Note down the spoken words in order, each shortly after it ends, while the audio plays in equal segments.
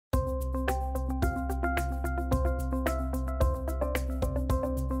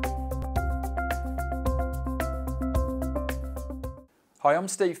Hi, I'm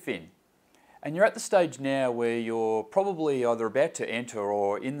Steve Finn, and you're at the stage now where you're probably either about to enter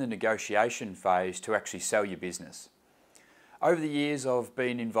or in the negotiation phase to actually sell your business. Over the years, I've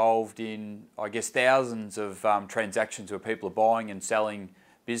been involved in, thousands of transactions where people are buying and selling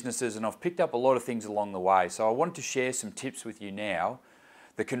businesses, and I've picked up a lot of things along the way. So I wanted to share some tips with you now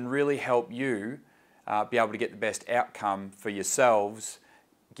that can really help you be able to get the best outcome for yourselves,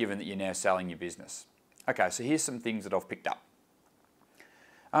 given that you're now selling your business. Okay, so here's some things that I've picked up.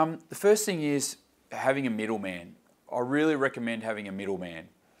 The first thing is having a middleman. I really recommend having a middleman.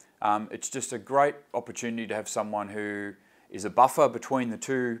 It's just a great opportunity to have someone who is a buffer between the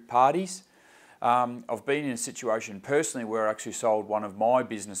two parties. I've been in a situation personally where I actually sold one of my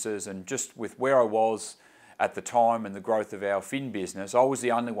businesses, and just with where I was at the time and the growth of our Finn business, I was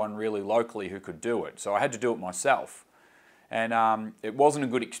the only one really locally who could do it. So I had to do it myself. And it wasn't a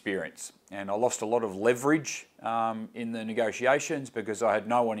good experience. And I lost a lot of leverage in the negotiations because I had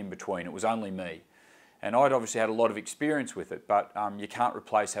no one in between. It was only me. And I'd obviously had a lot of experience with it, but you can't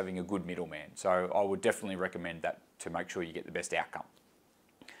replace having a good middleman. So I would definitely recommend that to make sure you get the best outcome.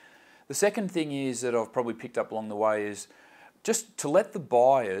 The second thing is that I've probably picked up along the way is just to let the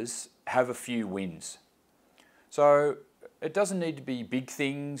buyers have a few wins. So it doesn't need to be big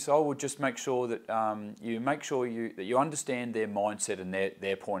things. I would just make sure that you understand their mindset and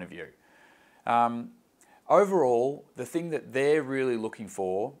their point of view. Overall, the thing that they're really looking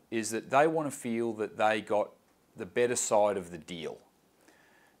for is that they want to feel that they got the better side of the deal.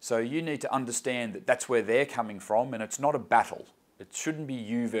 So you need to understand that that's where they're coming from, and it's not a battle. It shouldn't be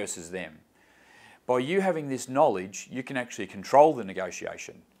you versus them. By you having this knowledge, you can actually control the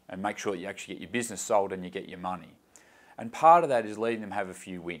negotiation and make sure that you actually get your business sold and you get your money. And part of that is letting them have a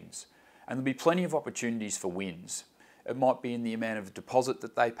few wins. And there'll be plenty of opportunities for wins. It might be in the amount of deposit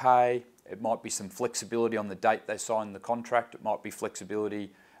that they pay. It might be some flexibility on the date they sign the contract. It might be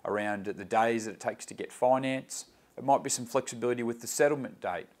flexibility around the days that it takes to get finance. It might be some flexibility with the settlement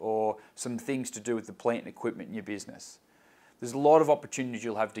date or some things to do with the plant and equipment in your business. There's a lot of opportunities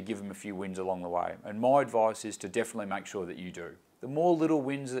you'll have to give them a few wins along the way. And my advice is to definitely make sure that you do. The more little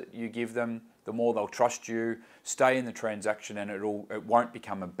wins that you give them, the more they'll trust you, stay in the transaction, and it won't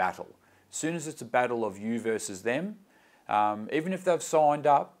become a battle. As soon as it's a battle of you versus them, even if they've signed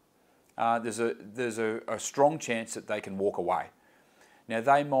up, there's a strong chance that they can walk away. Now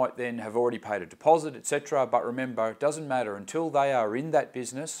they might then have already paid a deposit, etc. But remember, it doesn't matter until they are in that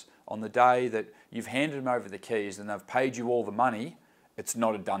business on the day that you've handed them over the keys and they've paid you all the money. It's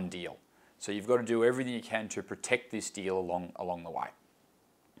not a done deal. So you've got to do everything you can to protect this deal along the way.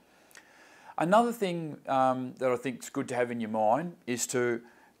 Another thing that I think is good to have in your mind is to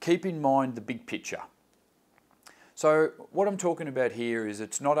keep in mind the big picture. So what I'm talking about here is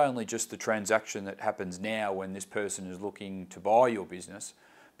it's not only just the transaction that happens now when this person is looking to buy your business,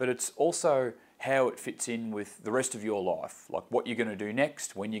 but it's also how it fits in with the rest of your life, like what you're going to do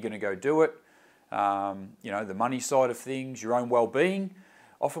next, when you're going to go do it, the money side of things, your own well-being.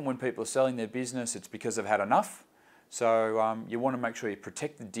 Often when people are selling their business, it's because they've had enough. So you want to make sure you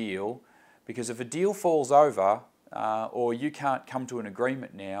protect the deal, because if a deal falls over or you can't come to an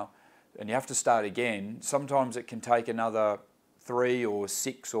agreement now and you have to start again, sometimes it can take another 3 or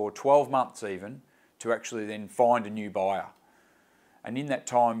 6 or 12 months even to actually then find a new buyer. And in that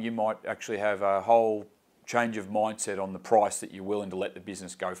time, you might actually have a whole change of mindset on the price that you're willing to let the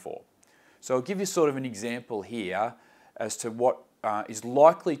business go for. So I'll give you sort of an example here as to what is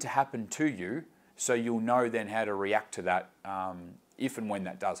likely to happen to you, so you'll know then how to react to that if and when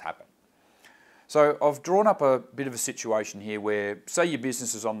that does happen. So I've drawn up a bit of a situation here where, say your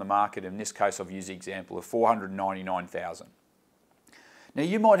business is on the market, in this case I've used the example of $499,000. Now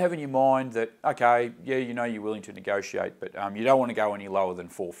you might have in your mind that, okay, yeah, you know you're willing to negotiate, but you don't want to go any lower than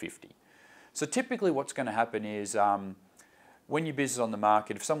 $450,000. So typically what's going to happen is when your business is on the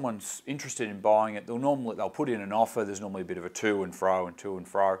market, if someone's interested in buying it, they'll put in an offer. There's normally a bit of a to and fro and to and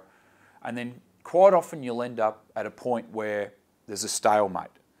fro. And then quite often you'll end up at a point where there's a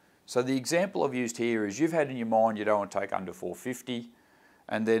stalemate. So the example I've used here is you've had in your mind you don't want to take under $450,000,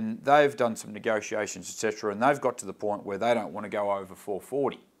 and then they've done some negotiations, etc., and they've got to the point where they don't want to go over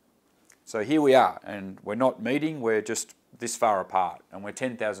 $440,000. So here we are, and we're not meeting, we're just this far apart, and we're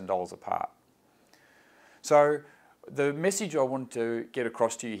 $10,000 apart. So the message I want to get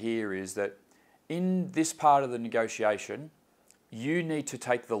across to you here is that in this part of the negotiation, you need to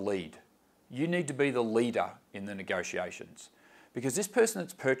take the lead. You need to be the leader in the negotiations. Because this person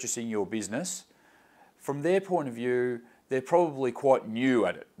that's purchasing your business, from their point of view, they're probably quite new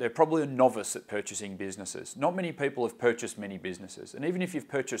at it. They're probably a novice at purchasing businesses. Not many people have purchased many businesses. And even if you've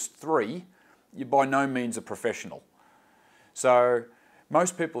purchased 3, you're by no means a professional. So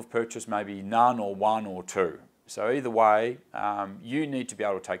Most people have purchased maybe none or one or two. So either way, you need to be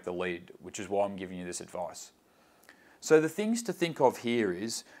able to take the lead, which is why I'm giving you this advice. So the things to think of here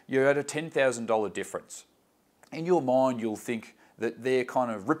is you're at a $10,000 difference. In your mind, you'll think that they're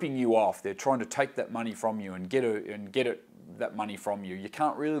kind of ripping you off. They're trying to take that money from you and get that money from you. You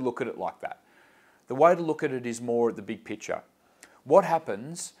can't really look at it like that. The way to look at it is more at the big picture. What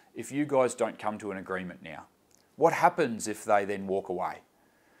happens if you guys don't come to an agreement now? What happens if they then walk away?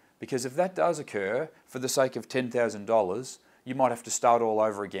 Because if that does occur, for the sake of $10,000, you might have to start all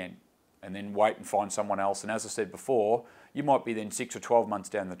over again and then wait and find someone else. And as I said before, you might be then 6 or 12 months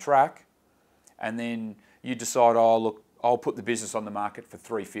down the track, and then you decide, oh look, I'll put the business on the market for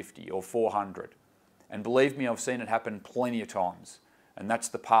 $350 or $400. And believe me, I've seen it happen plenty of times. And that's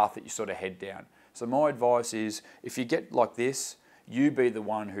the path that you sort of head down. So my advice is, if you get like this, you be the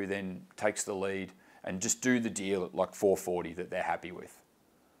one who then takes the lead and just do the deal at like $440 that they're happy with.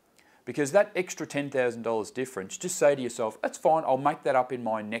 Because that extra $10,000 difference, just say to yourself, that's fine, I'll make that up in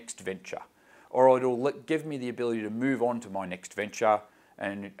my next venture. Or it'll give me the ability to move on to my next venture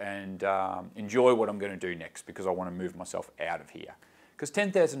and enjoy what I'm going to do next, because I want to move myself out of here. Because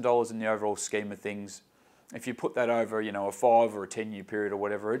 $10,000 in the overall scheme of things, if you put that over, you know, a 5 or a 10-year period or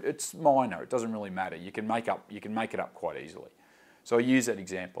whatever, it's minor. It doesn't really matter. You can make it up quite easily. So I use that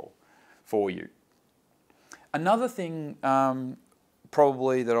example for you. Another thing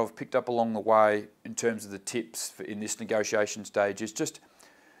probably that I've picked up along the way in terms of the tips in this negotiation stage is just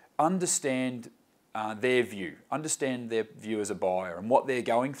understand their view. Understand their view as a buyer and what they're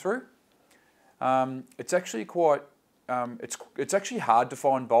going through. It's actually quite, it's actually hard to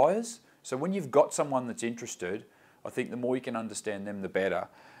find buyers. So when you've got someone that's interested, I think the more you can understand them, the better.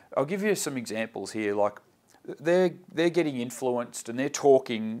 I'll give you some examples here. Like they're getting influenced and they're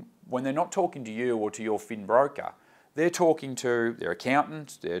talking, when they're not talking to you or to your fin broker, they're talking to their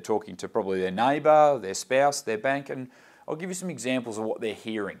accountant, they're talking to probably their neighbour, their spouse, their bank, and I'll give you some examples of what they're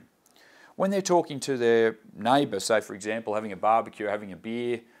hearing. When they're talking to their neighbour, say for example, having a barbecue, having a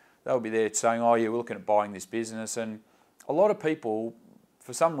beer, they'll be there saying, oh yeah, we're looking at buying this business, and a lot of people,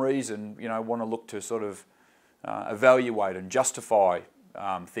 for some reason, you know, want to look to sort of evaluate and justify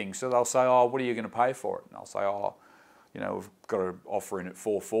things. So they'll say, oh, what are you going to pay for it? And I'll say, oh, you know, we've got an offer in at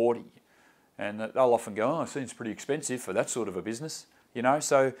 $440. And they'll often go, oh, it seems pretty expensive for that sort of a business, you know.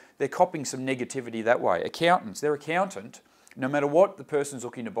 So they're copying some negativity that way. Accountants, their accountant, no matter what the person's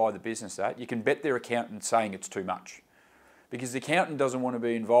looking to buy the business at, you can bet their accountant saying it's too much. Because the accountant doesn't want to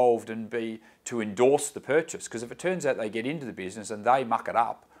be involved and to endorse the purchase. Because if it turns out they get into the business and they muck it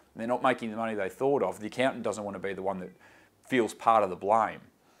up, and they're not making the money they thought of, the accountant doesn't want to be the one that feels part of the blame.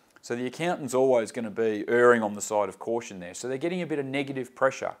 So the accountant's always going to be erring on the side of caution there. So they're getting a bit of negative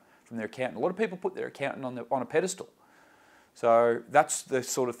pressure from their accountant. A lot of people put their accountant on a pedestal. So that's the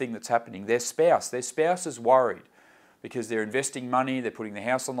sort of thing that's happening. Their spouse is worried because they're investing money, they're putting the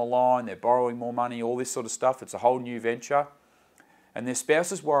house on the line, they're borrowing more money, all this sort of stuff. It's a whole new venture. And their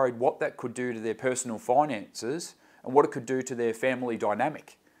spouse is worried what that could do to their personal finances and what it could do to their family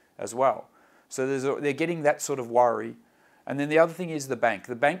dynamic as well. So they're getting that sort of worry. And then the other thing is the bank.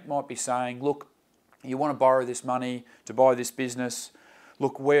 The bank might be saying, look, you want to borrow this money to buy this business.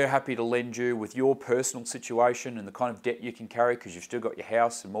 Look, we're happy to lend you with your personal situation and the kind of debt you can carry because you've still got your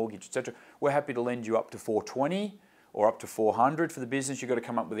house and mortgage, etc. We're happy to lend you up to $420 or up to $400 for the business. You've got to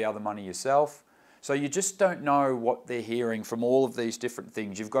come up with the other money yourself. So you just don't know what they're hearing from all of these different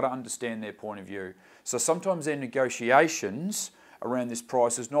things. You've got to understand their point of view. So sometimes their negotiations around this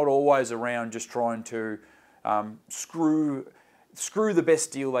price is not always around just trying to screw the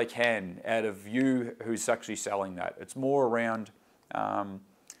best deal they can out of you who's actually selling that. It's more around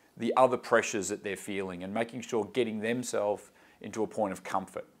the other pressures that they're feeling and making sure getting themselves into a point of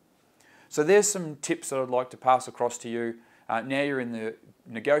comfort. So there's some tips that I'd like to pass across to you. Now you're in the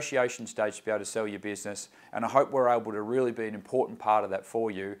negotiation stage to be able to sell your business, and I hope we're able to really be an important part of that for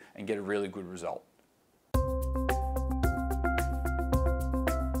you and get a really good result.